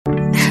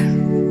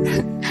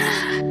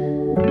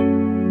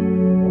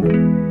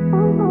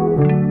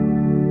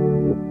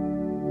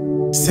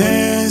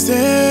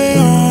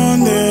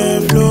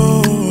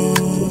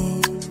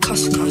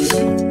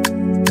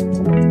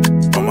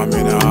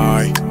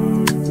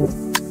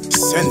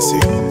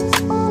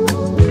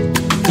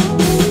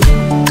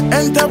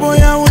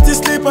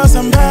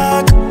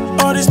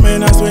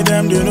with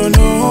them, they don't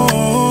know.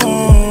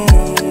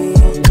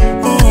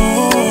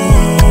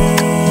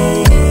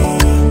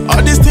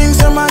 All these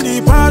things in my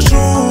deep pass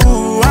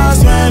through, I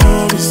swear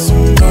no be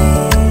soon.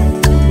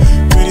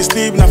 We dey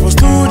sleep now for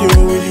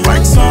studio with the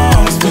white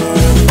songs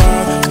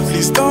forever.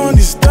 Please don't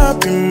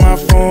disturb in my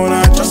phone,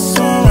 I just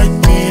saw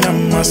right me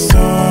on my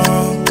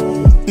song.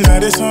 Now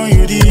this song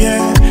you the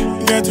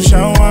air, get to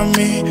shower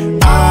me.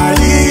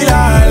 Ali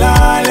la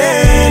la le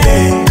le.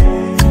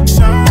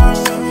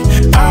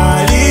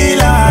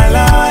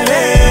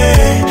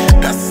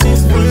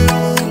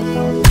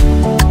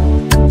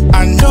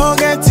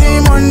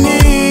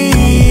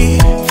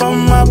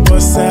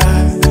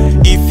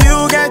 If you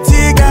get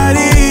the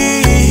gari,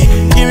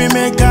 give me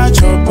make a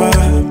chopper.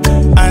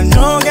 I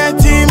no get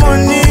the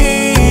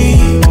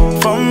money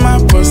from my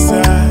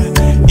bossa.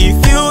 If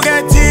you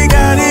get the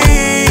gari,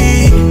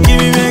 give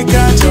me make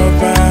a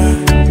chopper.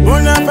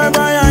 Wanna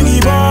buy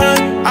youngie boy,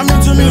 I'm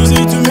into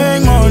music to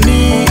make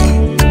money.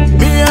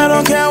 Me, I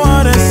don't care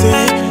what they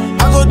say.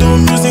 I go do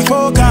music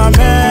for Kame.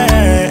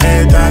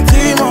 And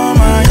team on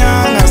my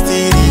young, I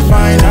still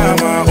define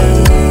my own.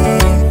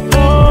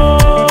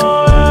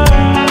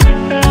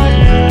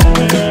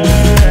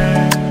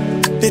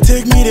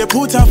 Take me, they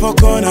put up for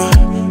corner.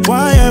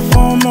 Why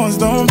 4 months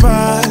don't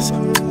pass?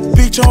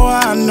 Picture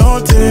I no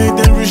take,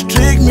 they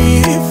restrict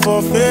me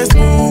for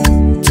Facebook,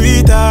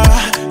 Twitter,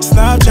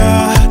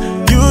 Snapchat,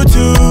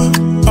 YouTube.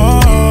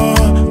 Oh,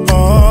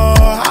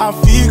 I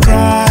feel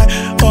cry.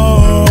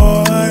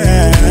 Oh,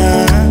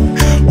 yeah.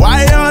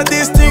 Why are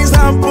these things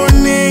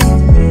happening?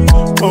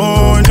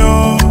 Oh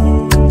no.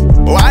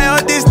 Why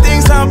are these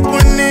things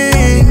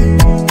happening?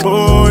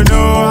 Oh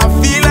no. I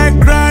feel like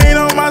crying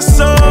on my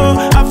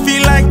soul.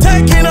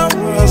 Taking up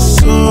my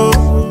soul.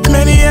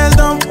 Many years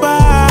don't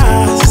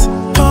pass.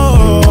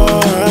 Oh,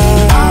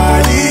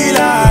 Ali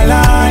la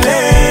la le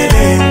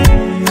le.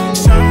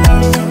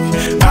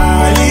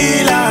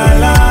 Ali la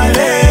la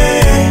le.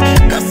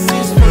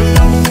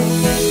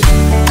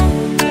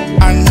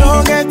 I no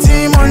get the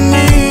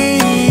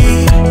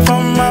money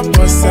from my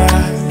bossa.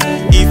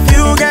 If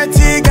you get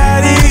the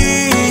gari,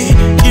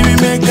 give me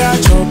make a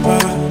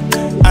chopper.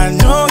 I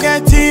no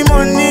get the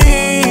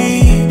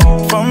money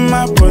from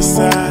my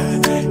bossa.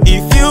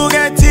 If you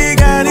get the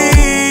gari,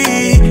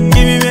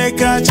 give me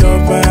make a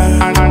chopper.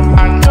 I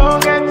don't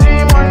get the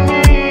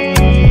money.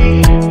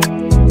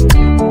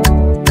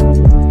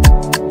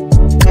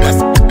 That's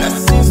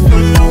for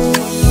you.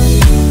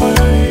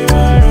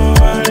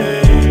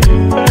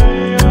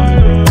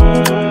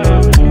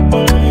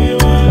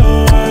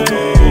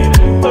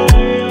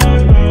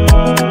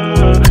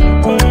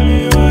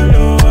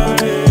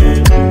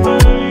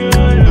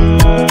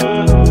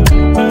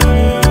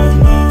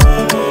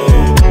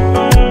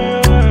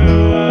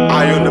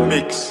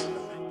 Mix.